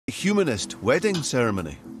humanist wedding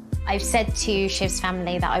ceremony. I've said to Shiv's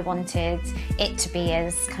family that I wanted it to be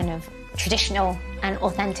as kind of traditional and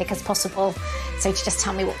authentic as possible. So to just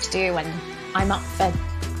tell me what to do, and I'm up for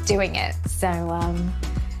doing it. So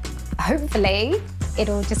hopefully it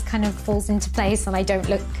all just kind of falls into place and I don't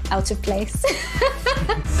look out of place.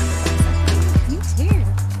 Me too.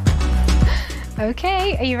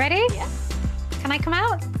 Okay, are you ready? Yeah. Can I come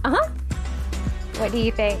out? Uh-huh. What do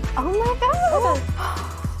you think? Oh my God.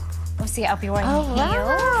 Obviously, I'll be wearing Oh, heels.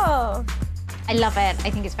 wow. I love it. I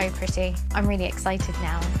think it's very pretty. I'm really excited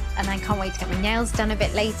now. And I can't wait to get my nails done a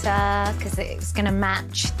bit later because it's going to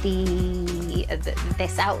match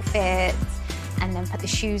this outfit, and then put the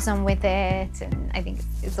shoes on with it. And I think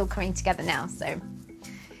it's all coming together now. So,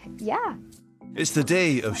 yeah. It's the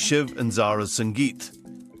day of Shiv and Zara's Sangeet,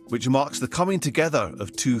 which marks the coming together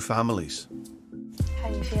of two families. How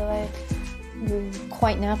are you feeling?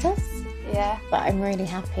 Quite nervous, Yeah. but I'm really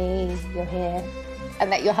happy you're here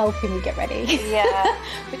and that you're helping me get ready. Yeah.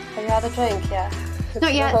 Have you had a drink? Yeah.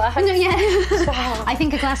 Not yet. Relax. Not yet. I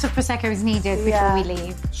think a glass of Prosecco is needed before we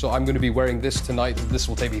leave. So I'm going to be wearing this tonight. This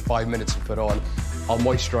will take me 5 minutes to put on. I'll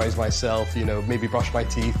moisturize myself, you know, maybe brush my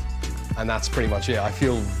teeth, and that's pretty much it. I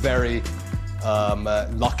feel very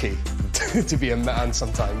lucky to be a man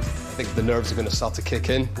sometimes. I think the nerves are going to start to kick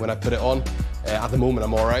in when I put it on. At the moment,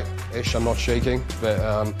 I'm all right-ish. I'm not shaking, but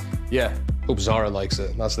yeah, hope Zara likes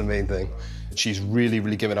it. That's the main thing. She's really,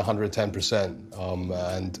 really given 110%,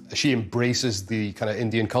 and she embraces the kind of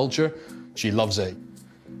Indian culture. She loves it.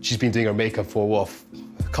 She's been doing her makeup for, what,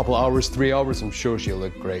 a couple hours, 3 hours? I'm sure she'll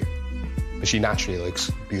look great. But she naturally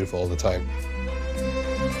looks beautiful all the time.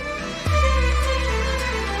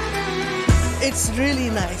 It's really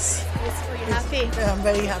nice. Are you happy? I'm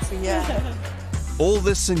very happy, yeah. All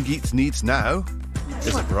this Sangeet needs now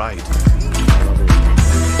is a bride.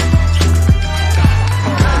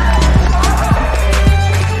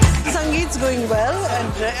 Sangeet's going well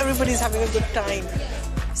and everybody's having a good time.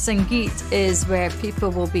 Sangeet is where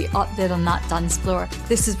people will be up there on that dance floor.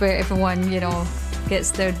 This is where everyone, you know,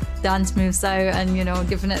 gets their dance moves out and, you know,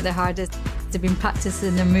 giving it their hardest. They've been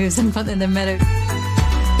practicing their moves in front of the mirror.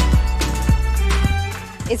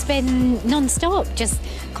 It's been non-stop, just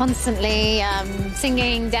constantly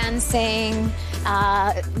singing, dancing,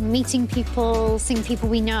 meeting people, seeing people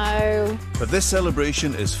we know. But this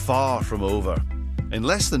celebration is far from over. In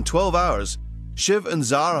less than 12 hours, Shiv and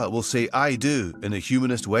Zara will say I do in a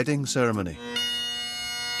humanist wedding ceremony.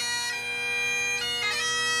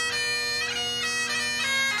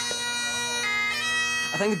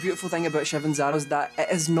 I think the beautiful thing about Shiv and Zara is that it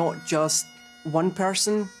is not just one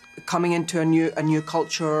person coming into a new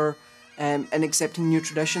culture and accepting new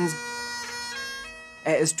traditions.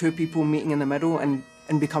 It is two people meeting in the middle and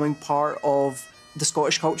becoming part of the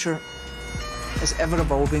Scottish culture. It's ever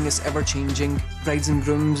evolving, it's ever changing. Brides and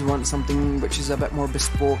grooms want something which is a bit more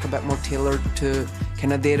bespoke, a bit more tailored to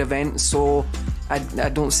kind of their event, so I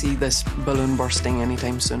don't see this balloon bursting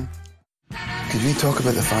anytime soon. Could we talk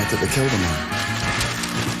about the fact that they killed a man?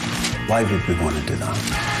 Why would we want to do that?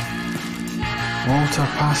 Walter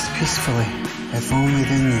passed peacefully, if only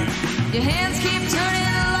they knew. Your hands keep turning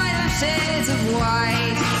the light of shades of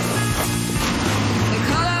white. The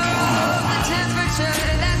color of the temperature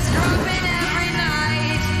that's dropping every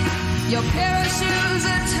night. Your pair of shoes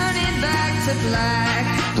are turning back to black.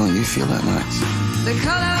 Don't you feel that, Max? The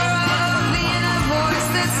color of the inner voice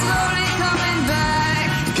that's slowly coming back.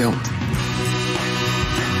 Guilt.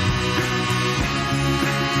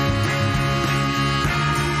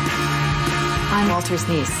 I'm Walter's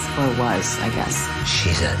niece, or was, I guess.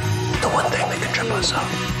 She's it. The one thing that can trip us up.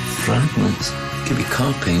 Fragments. Could be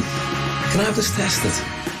car paint. Can I have this tested?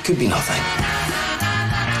 Could be nothing.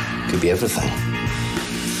 Could be everything.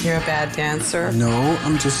 You're a bad dancer. No,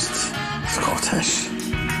 I'm just Scottish.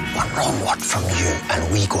 One wrong word from you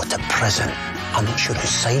and we go to prison. I'm not sure whose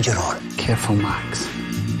side you're on. Careful, Max.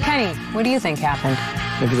 Kenny, what do you think happened?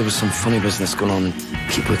 Maybe there was some funny business going on.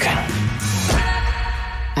 Keep looking.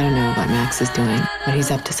 I don't know what Max is doing, but he's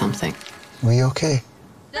up to something. Were you okay?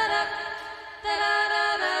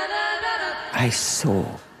 I saw.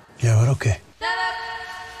 Yeah, we're okay.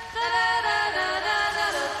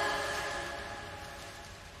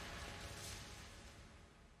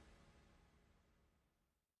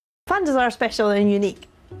 Pandas are special and unique.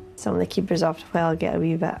 Some of the keepers after a while get a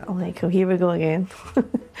wee bit like, oh, here we go again.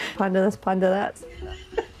 Panda this, panda that.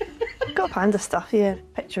 Got panda stuff, yeah.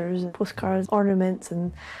 Pictures and postcards, ornaments,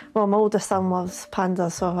 and well, my oldest son loves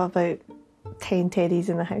pandas, so I have about 10 teddies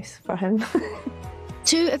in the house for him.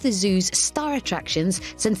 Two of the zoo's star attractions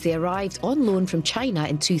since they arrived on loan from China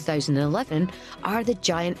in 2011 are the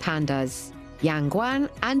giant pandas. Yangguan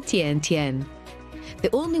and Tian. The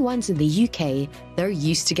only ones in the UK, they're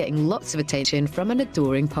used to getting lots of attention from an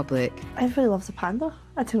adoring public. Everybody loves a panda.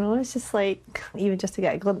 I don't know, it's just like, even just to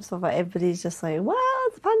get a glimpse of it, everybody's just like, wow,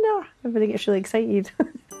 it's a panda. Everybody gets really excited.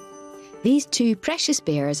 These two precious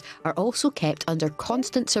bears are also kept under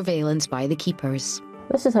constant surveillance by the keepers.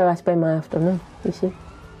 This is how I spend my afternoon, you see.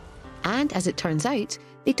 And as it turns out,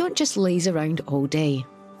 they don't just laze around all day.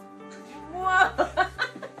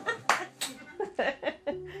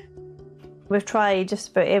 We've tried just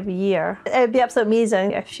about every year. It would be absolutely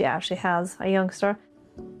amazing if she actually has a youngster.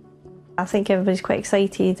 I think everybody's quite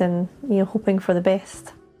excited and, you know, hoping for the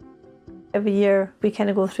best. Every year we kind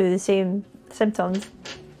of go through the same symptoms.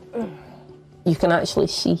 You can actually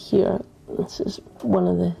see here, this is one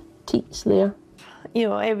of the teats there. You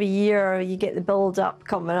know, every year you get the build-up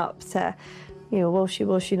coming up to, you know, will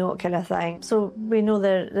she not kind of thing. So we know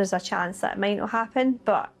there's a chance that it might not happen,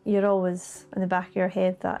 but you're always in the back of your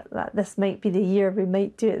head that this might be the year, we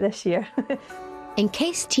might do it this year. In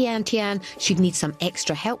case Tian should need some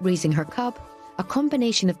extra help raising her cub, a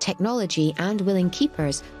combination of technology and willing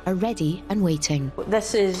keepers are ready and waiting.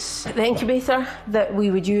 This is the incubator that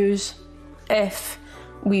we would use if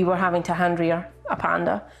we were having to hand rear a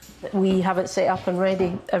panda. We have it set up and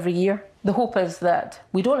ready every year. The hope is that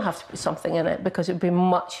we don't have to put something in it because it would be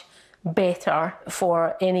much better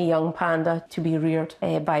for any young panda to be reared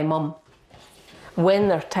by mum. When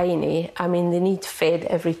they're tiny, I mean, they need fed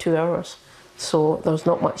every 2 hours, so there's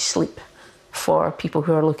not much sleep for people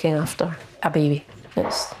who are looking after a baby.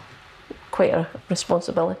 It's quite a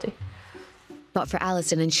responsibility. But for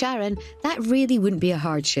Alison and Sharon, that really wouldn't be a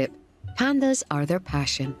hardship. Pandas are their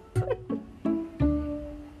passion.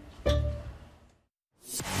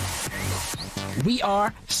 We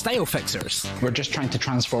are style fixers. We're just trying to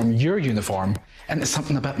transform your uniform into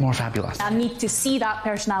something a bit more fabulous. I need to see that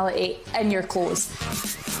personality in your clothes.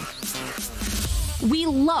 We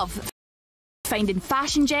love finding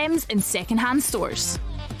fashion gems in second-hand stores.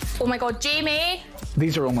 Oh my God, Jamie!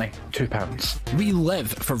 These are only £2. We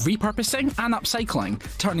live for repurposing and upcycling,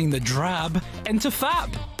 turning the drab into fab.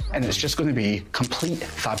 And it's just going to be complete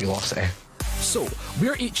fabulosity. So,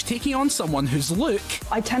 we're each taking on someone whose look...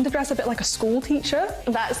 I tend to dress a bit like a school teacher.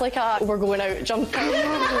 That's like a we're going out jumping.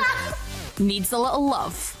 Needs a little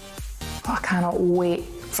love. I cannot wait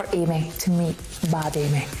for Amy to meet bad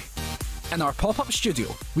Amy. In our pop-up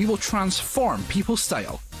studio, we will transform people's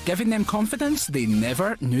style, giving them confidence they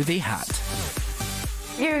never knew they had.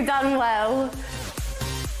 You've done well.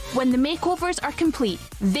 When the makeovers are complete,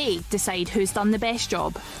 they decide who's done the best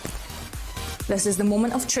job. This is the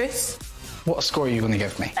moment of truth. What score are you going to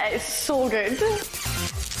give me? It's so good.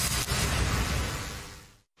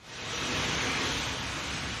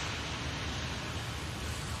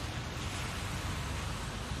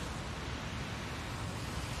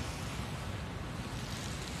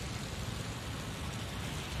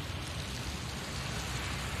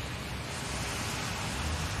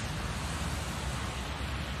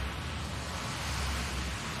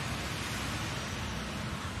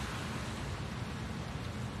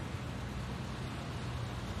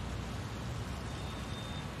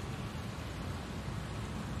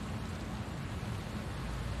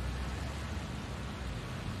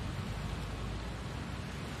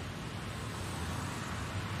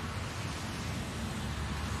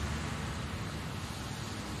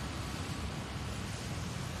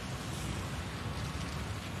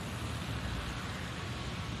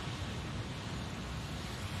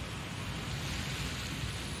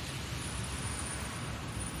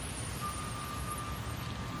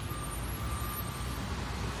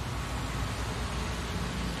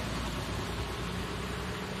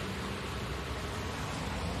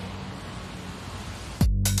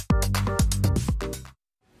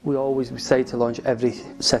 We always decide to launch every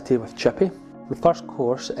city with chippy. The first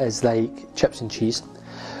course is like chips and cheese.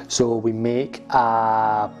 So we make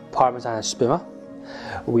a Parmesan spuma,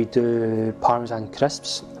 we do Parmesan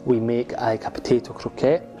crisps, we make like a potato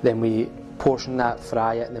croquette, then we portion that,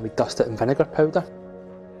 fry it, and then we dust it in vinegar powder.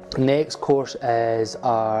 Next course is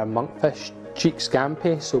our monkfish cheek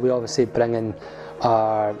scampi. So we obviously bring in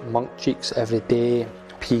our monk cheeks every day,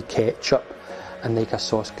 pea ketchup, and like a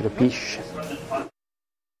sauce grabiche.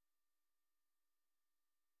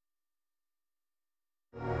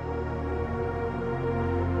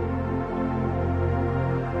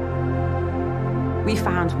 We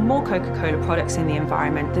found more Coca-Cola products in the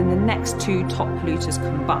environment than the next two top polluters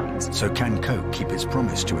combined. So can Coke keep its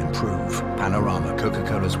promise to improve? Panorama,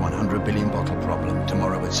 Coca-Cola's 100 billion bottle problem,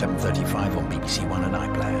 tomorrow at 7:35 on BBC One and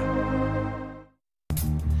iPlayer.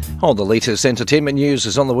 All the latest entertainment news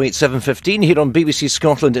is on the way at 7:15 here on BBC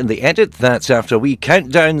Scotland in the edit. That's after we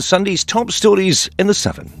count down Sunday's top stories in the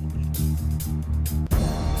 7.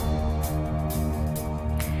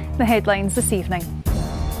 The headlines this evening.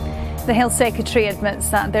 The Health Secretary admits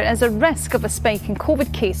that there is a risk of a spike in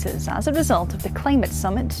COVID cases as a result of the climate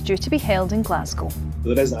summit due to be held in Glasgow.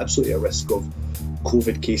 There is absolutely a risk of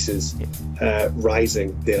COVID cases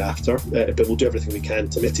rising thereafter, but we'll do everything we can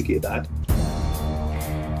to mitigate that.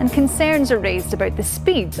 And concerns are raised about the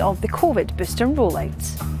speed of the COVID booster rollout.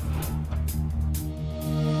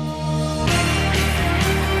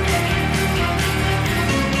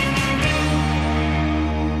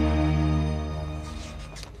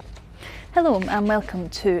 Hello and welcome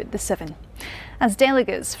to The 7. As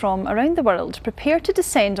delegates from around the world prepare to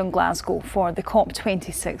descend on Glasgow for the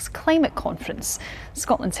COP26 climate conference,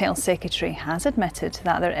 Scotland's Health Secretary has admitted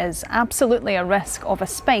that there is absolutely a risk of a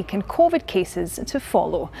spike in COVID cases to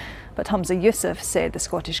follow. But Humza Yousaf said the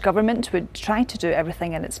Scottish Government would try to do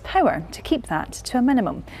everything in its power to keep that to a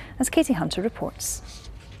minimum, as Katie Hunter reports.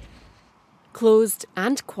 Closed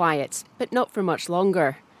and quiet, but not for much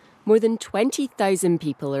longer. More than 20,000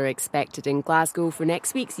 people are expected in Glasgow for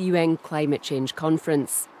next week's UN Climate Change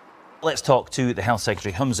Conference. Let's talk to the Health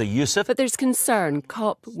Secretary, Humza Yousaf. But there's concern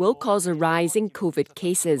COP will cause a rise in COVID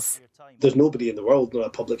cases. There's nobody in the world, not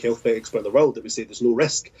a public health expert in the world, that would say there's no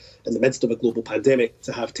risk in the midst of a global pandemic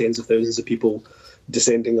to have tens of thousands of people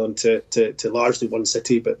descending onto to largely one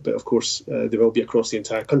city, but of course they will be across the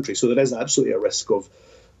entire country. So there is absolutely a risk of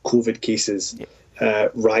COVID cases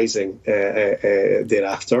rising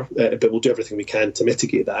thereafter, but we'll do everything we can to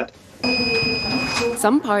mitigate that.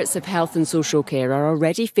 Some parts of health and social care are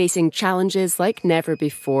already facing challenges like never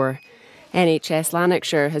before. NHS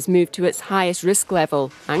Lanarkshire has moved to its highest risk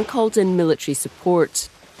level and called in military support.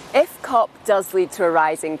 If COP does lead to a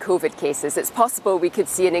rise in COVID cases, it's possible we could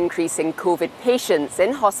see an increase in COVID patients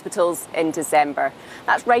in hospitals in December.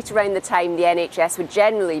 That's right around the time the NHS would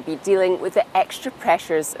generally be dealing with the extra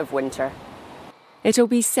pressures of winter. It'll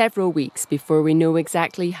be several weeks before we know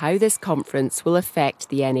exactly how this conference will affect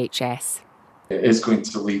the NHS. It is going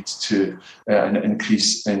to lead to an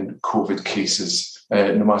increase in COVID cases,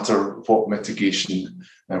 no matter what mitigation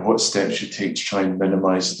and what steps you take to try and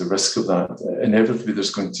minimise the risk of that. Inevitably,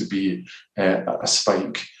 there's going to be a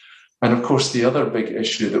spike. And of course, the other big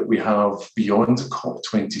issue that we have beyond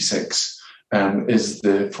COP26 is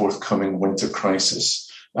the forthcoming winter crisis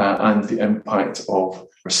and the impact of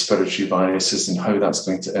respiratory viruses and how that's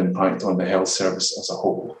going to impact on the health service as a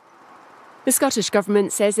whole. The Scottish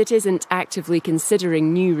Government says it isn't actively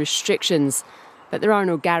considering new restrictions, but there are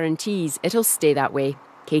no guarantees it'll stay that way.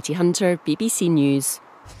 Katie Hunter, BBC News.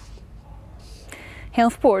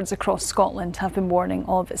 Health boards across Scotland have been warning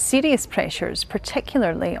of serious pressures,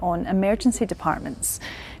 particularly on emergency departments.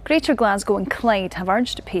 Greater Glasgow and Clyde have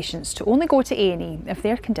urged patients to only go to A&E if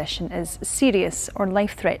their condition is serious or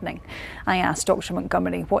life-threatening. I asked Dr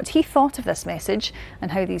Montgomery what he thought of this message and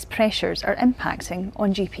how these pressures are impacting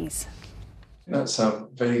on GPs. That's a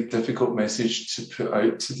very difficult message to put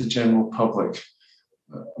out to the general public.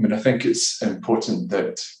 I think it's important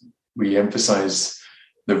that we emphasise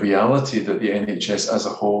the reality that the NHS as a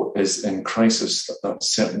whole is in crisis.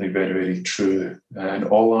 That's certainly very, very true. And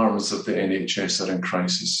all arms of the NHS are in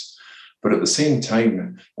crisis. But at the same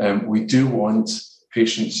time, we do want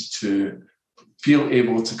patients to feel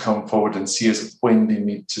able to come forward and see us when they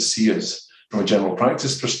need to see us. From a general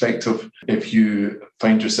practice perspective, if you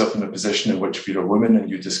find yourself in a position in which if you're a woman and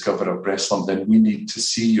you discover a breast lump, then we need to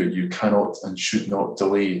see you. You cannot and should not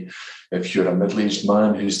delay. If you're a middle-aged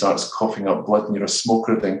man who starts coughing up blood and you're a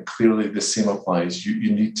smoker, then clearly the same applies.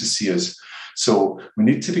 You need to see us. So we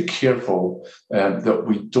need to be careful that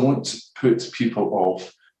we don't put people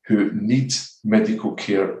off who need medical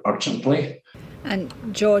care urgently. And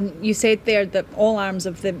John, you said there that all arms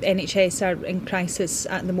of the NHS are in crisis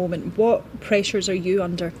at the moment. What pressures are you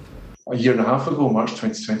under? A year and a half ago, March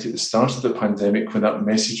 2020, at the start of the pandemic, when that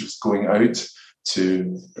message was going out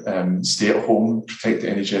to stay at home, protect the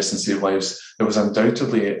NHS and save lives, there was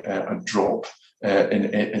undoubtedly a drop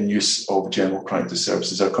in use of general practice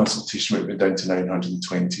services. Our consultation rate went down to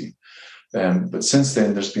 920. But since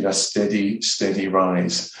then, there's been a steady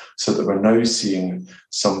rise, so that we're now seeing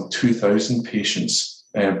some 2,000 patients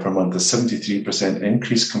per month, a 73%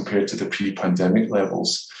 increase compared to the pre-pandemic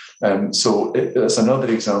levels. So it's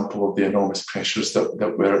another example of the enormous pressures that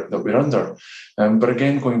we're under. But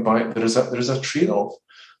again, going back, there is a trade-off.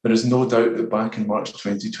 There is no doubt that back in March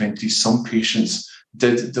 2020, some patients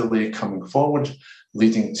did delay coming forward,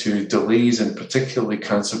 leading to delays in particularly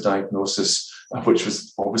cancer diagnosis which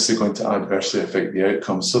was obviously going to adversely affect the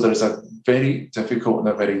outcome. So there's a very difficult and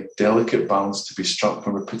a very delicate balance to be struck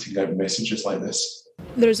when we're putting out messages like this.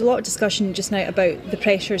 There's a lot of discussion just now about the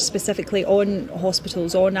pressures specifically on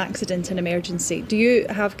hospitals, on accident and emergency. Do you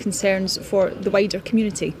have concerns for the wider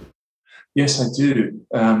community? Yes, I do.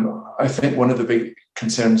 I think one of the big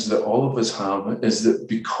concerns that all of us have is that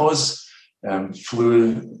because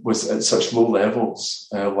flu was at such low levels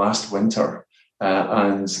last winter,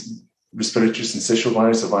 and respiratory syncytial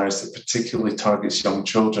virus, a virus that particularly targets young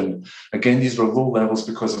children, again, these were low levels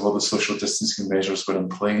because of all the social distancing measures that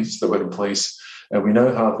were in place. We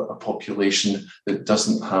now have a population that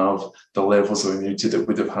doesn't have the levels of immunity that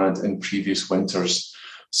would have had in previous winters.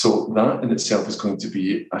 So that in itself is going to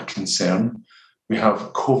be a concern. We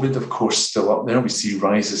have COVID, of course, still up there. We see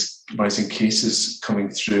rising cases coming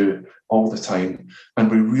through all the time.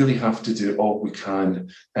 And we really have to do all we can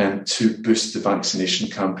to boost the vaccination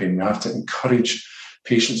campaign. We have to encourage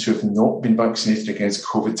patients who have not been vaccinated against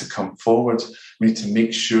COVID to come forward. We need to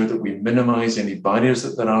make sure that we minimise any barriers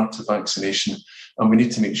that there are to vaccination. And we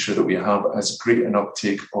need to make sure that we have as great an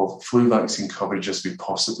uptake of flu vaccine coverage as we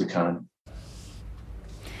possibly can.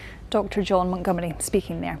 Dr. John Montgomery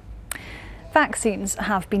speaking there. Vaccines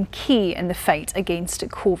have been key in the fight against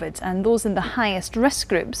COVID, and those in the highest risk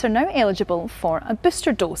groups are now eligible for a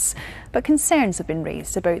booster dose. But concerns have been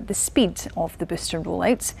raised about the speed of the booster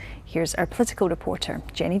rollout. Here's our political reporter,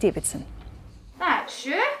 Jenny Davidson.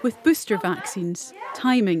 With booster vaccines,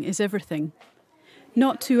 timing is everything.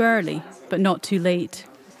 Not too early, but not too late.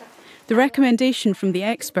 The recommendation from the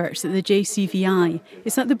experts at the JCVI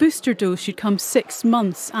is that the booster dose should come 6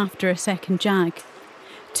 months after a second jab.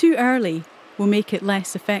 Too early will make it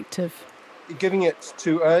less effective. Giving it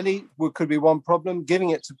too early could be one problem.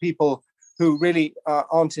 Giving it to people who really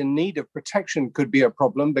aren't in need of protection could be a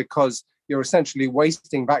problem, because you're essentially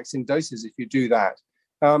wasting vaccine doses if you do that.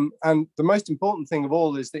 And the most important thing of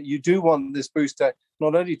all is that you do want this booster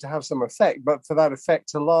not only to have some effect, but for that effect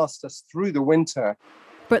to last us through the winter.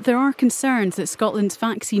 But there are concerns that Scotland's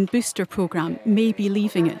vaccine booster programme may be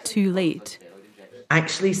leaving it too late.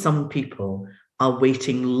 Actually, some people are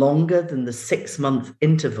waiting longer than the 6-month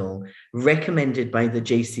interval recommended by the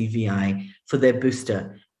JCVI for their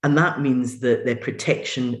booster. And that means that their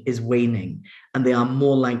protection is waning and they are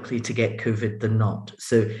more likely to get COVID than not.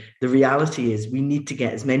 So the reality is we need to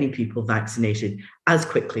get as many people vaccinated as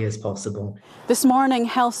quickly as possible. This morning,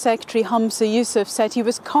 Health Secretary Humza Yousaf said he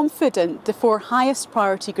was confident the 4 highest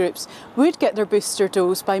priority groups would get their booster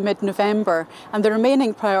dose by mid-November and the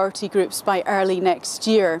remaining priority groups by early next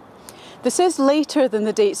year. This is later than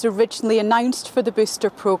the dates originally announced for the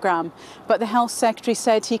booster programme, but the Health Secretary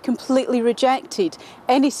said he completely rejected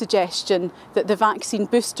any suggestion that the vaccine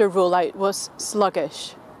booster rollout was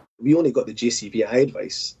sluggish. We only got the JCVI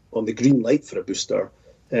advice on the green light for a booster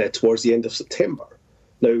towards the end of September.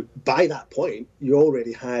 Now, by that point, you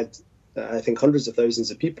already had, I think, hundreds of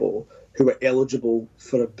thousands of people who were eligible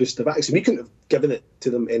for a booster vaccine. We couldn't have given it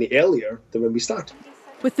to them any earlier than when we started.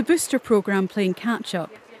 With the booster programme playing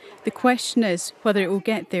catch-up, the question is whether it will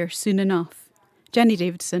get there soon enough. Jenny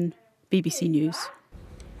Davidson, BBC News.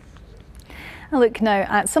 A look now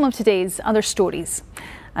at some of today's other stories.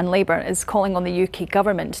 And Labour is calling on the UK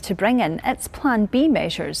government to bring in its Plan B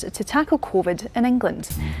measures to tackle COVID in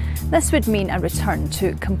England. This would mean a return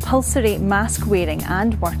to compulsory mask wearing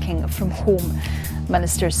and working from home.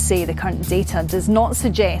 Ministers say the current data does not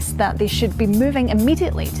suggest that they should be moving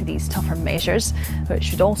immediately to these tougher measures, which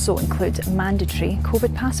should also include mandatory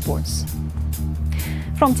COVID passports.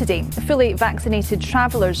 From today, fully vaccinated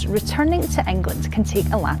travellers returning to England can take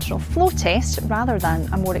a lateral flow test rather than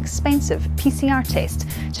a more expensive PCR test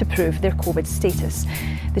to prove their COVID status.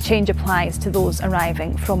 The change applies to those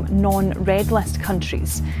arriving from non-red list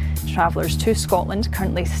countries. Travellers to Scotland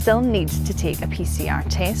currently still need to take a PCR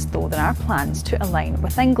test, though there are plans to align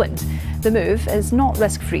with England. The move is not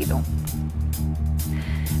risk-free though.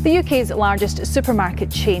 The UK's largest supermarket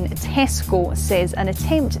chain, Tesco, says an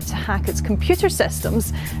attempt to hack its computer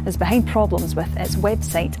systems is behind problems with its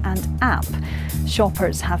website and app.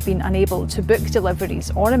 Shoppers have been unable to book deliveries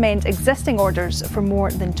or amend existing orders for more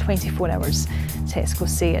than 24 hours. Tesco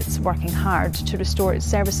say it's working hard to restore its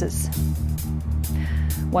services.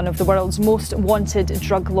 One of the world's most wanted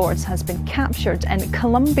drug lords has been captured in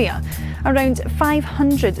Colombia. Around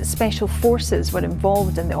 500 special forces were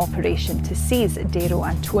involved in the operation to seize Dairo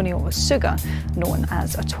Antonio Osuga, known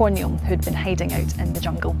as Antonio, who'd been hiding out in the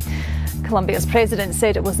jungle. Colombia's president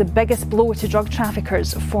said it was the biggest blow to drug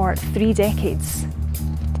traffickers for 3 decades.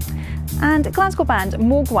 And Glasgow band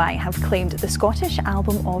Mogwai have claimed the Scottish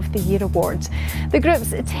Album of the Year award. The group's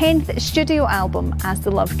 10th studio album, As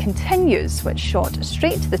the Love Continues, which shot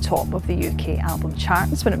straight to the top of the UK album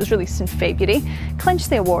charts when it was released in February,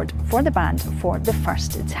 clinched the award for the band for the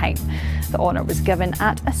first time. The honour was given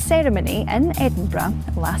at a ceremony in Edinburgh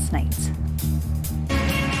last night.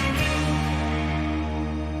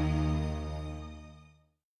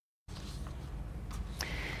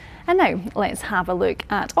 And now let's have a look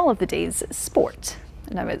at all of the day's sport.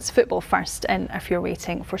 Now it's football first, and if you're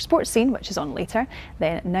waiting for Sports Scene, which is on later,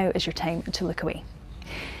 then now is your time to look away.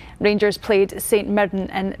 Rangers played St Mirren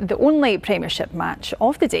in the only Premiership match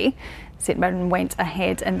of the day. St Mirren went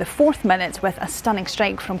ahead in the 4th minute with a stunning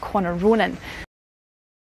strike from Conor Ronan.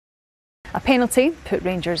 A penalty put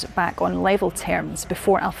Rangers back on level terms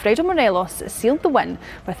before Alfredo Morelos sealed the win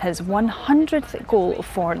with his 100th goal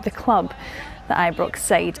for the club. The Ibrox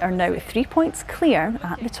side are now 3 points clear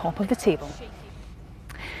at the top of the table.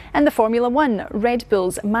 In the Formula 1, Red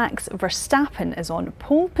Bull's Max Verstappen is on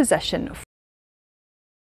pole position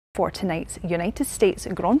for tonight's United States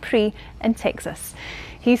Grand Prix in Texas.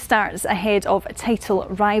 He starts ahead of title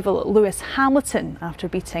rival Lewis Hamilton after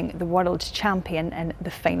beating the world champion in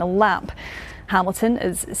the final lap. Hamilton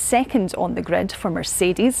is second on the grid for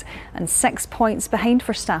Mercedes and 6 points behind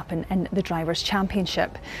Verstappen in the Drivers'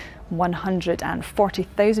 Championship.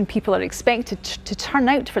 140,000 people are expected to turn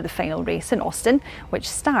out for the final race in Austin, which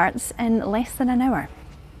starts in less than an hour.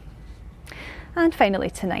 And finally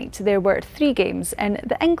tonight, there were 3 games in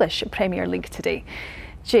the English Premier League today.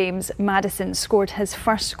 James Maddison scored his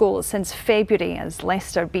first goal since February as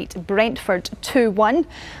Leicester beat Brentford 2-1.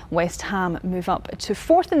 West Ham move up to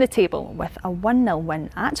 4th in the table with a 1-0 win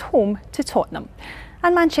at home to Tottenham.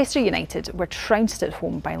 And Manchester United were trounced at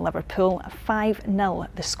home by Liverpool, 5-0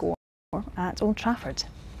 the score at Old Trafford.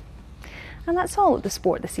 And that's all of the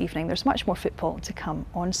sport this evening. There's much more football to come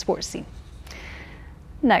on Sports Scene.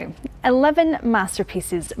 Now, 11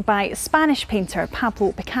 masterpieces by Spanish painter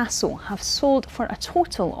Pablo Picasso have sold for a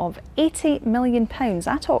total of £80 million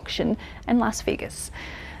at auction in Las Vegas.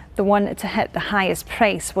 The one to hit the highest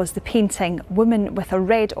price was the painting Woman with a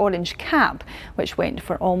Red-Orange Cap, which went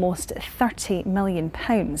for almost £30 million.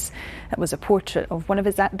 It was a portrait of one of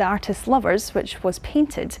the artist's lovers, which was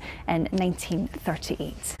painted in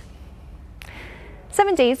 1938.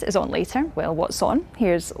 7 Days is on later. Well, what's on?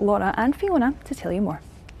 Here's Laura and Fiona to tell you more.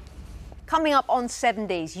 Coming up on 7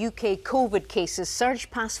 Days, UK COVID cases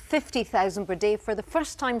surged past 50,000 per day for the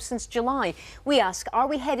first time since July. We ask, are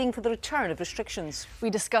we heading for the return of restrictions? We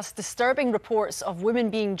discuss disturbing reports of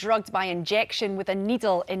women being drugged by injection with a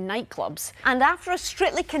needle in nightclubs. And after a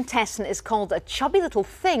Strictly contestant is called a chubby little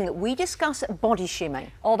thing, we discuss body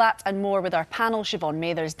shaming. All that and more with our panel, Siobhan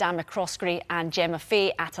Mathers, Dan McCroskey and Gemma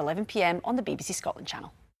Fay at 11 p.m. on the BBC Scotland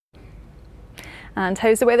channel. And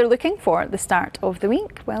how's the weather looking for the start of the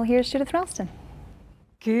week? Well, here's Judith Ralston.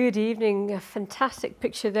 Good evening. A fantastic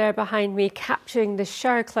picture there behind me capturing the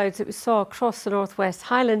shower clouds that we saw across the Northwest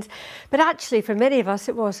Highlands. But actually, for many of us,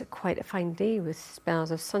 it was quite a fine day with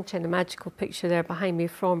spells of sunshine. A magical picture there behind me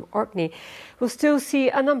from Orkney. We'll still see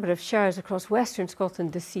a number of showers across Western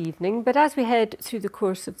Scotland this evening. But as we head through the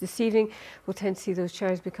course of this evening, we'll tend to see those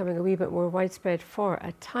showers becoming a wee bit more widespread for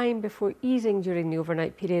a time before easing during the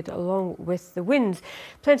overnight period, along with the winds.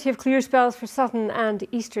 Plenty of clear spells for southern and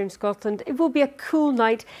eastern Scotland. It will be a cool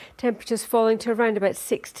night. Temperatures falling to around about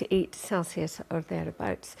 6 to 8 Celsius or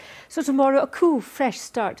thereabouts. So tomorrow, a cool, fresh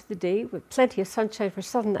start to the day with plenty of sunshine for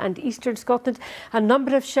southern and eastern Scotland. A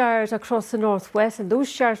number of showers across the northwest, and those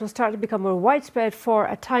showers will start to become more widespread for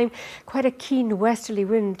a time. Quite a keen westerly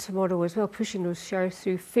wind tomorrow as well, pushing those showers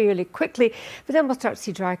through fairly quickly. But then we'll start to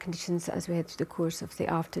see dry conditions as we head through the course of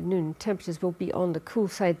the afternoon. Temperatures will be on the cool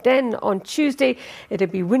side. Then on Tuesday, it'll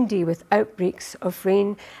be windy with outbreaks of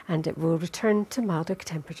rain, and it will return to milder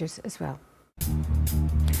temperatures as well.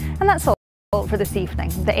 And that's all for this evening.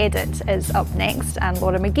 The edit is up next, and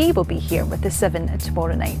Laura McGee will be here with the 7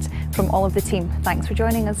 tomorrow night. From all of the team, thanks for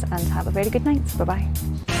joining us and have a very good night. Bye-bye.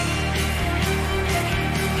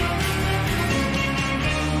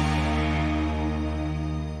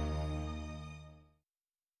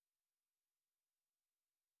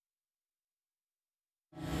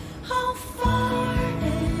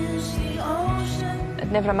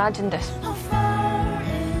 I'd never imagined this.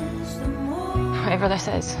 Whatever this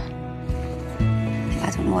is.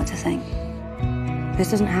 I don't know what to think.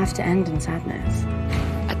 This doesn't have to end in sadness.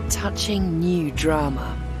 A touching new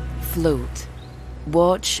drama. Float.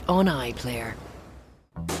 Watch on iPlayer.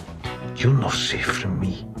 You're not safe from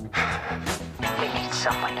me. We need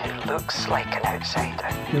someone who looks like an outsider.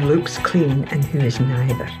 Who looks clean and who is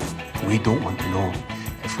neither. We don't want to know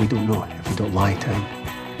if If we don't know, if we don't lie to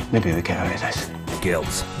him, maybe we get out of this.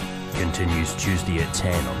 Guilt continues Tuesday at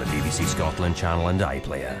 10 on the BBC Scotland channel and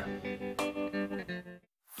iPlayer.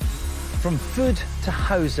 From food to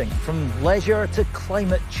housing, from leisure to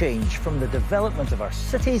climate change, from the development of our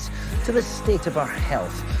cities to the state of our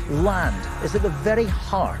health, land is at the very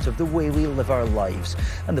heart of the way we live our lives,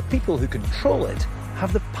 and the people who control it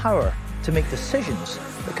have the power to make decisions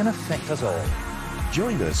that can affect us all.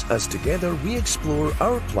 Join us as together we explore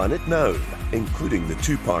our planet now, including the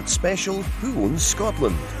two-part special Who Owns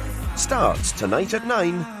Scotland? Starts tonight at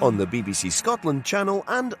 9 on the BBC Scotland channel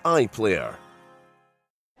and iPlayer.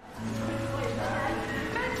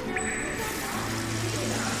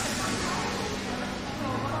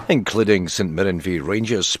 Including St Mirren v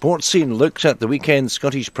Rangers. Sports Scene looked at the weekend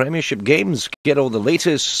Scottish Premiership games. Get all the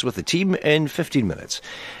latest with the team in 15 minutes.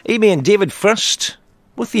 Amy and David first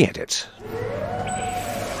with the edit.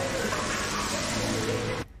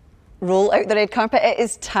 Roll out the red carpet. It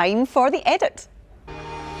is time for the edit.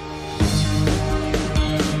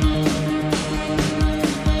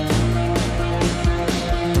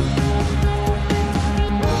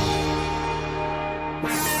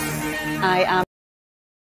 I am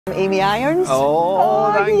Amy Irons.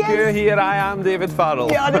 Oh, thank you. Here I am, David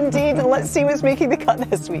Farrell. You are indeed. Let's see what's making the cut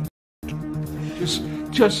this week.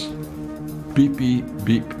 Just beep, beep,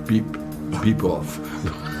 beep, beep, beep off.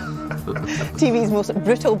 TV's most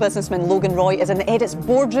brutal businessman Logan Roy is in the edit's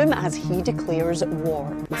boardroom as he declares war.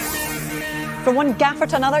 From one gaffer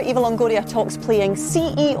to another, Eva Longoria talks playing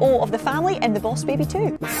CEO of the family in The Boss Baby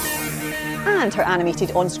 2. And her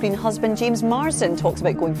animated on-screen husband James Marsden talks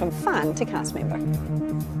about going from fan to cast member.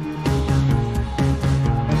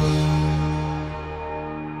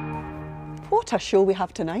 What a show we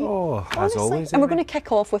have tonight. Oh, as always. And we're going to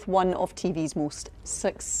kick off with one of TV's most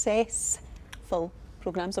successful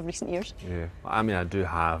programmes of recent years. Yeah, I mean, I do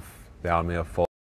have the army of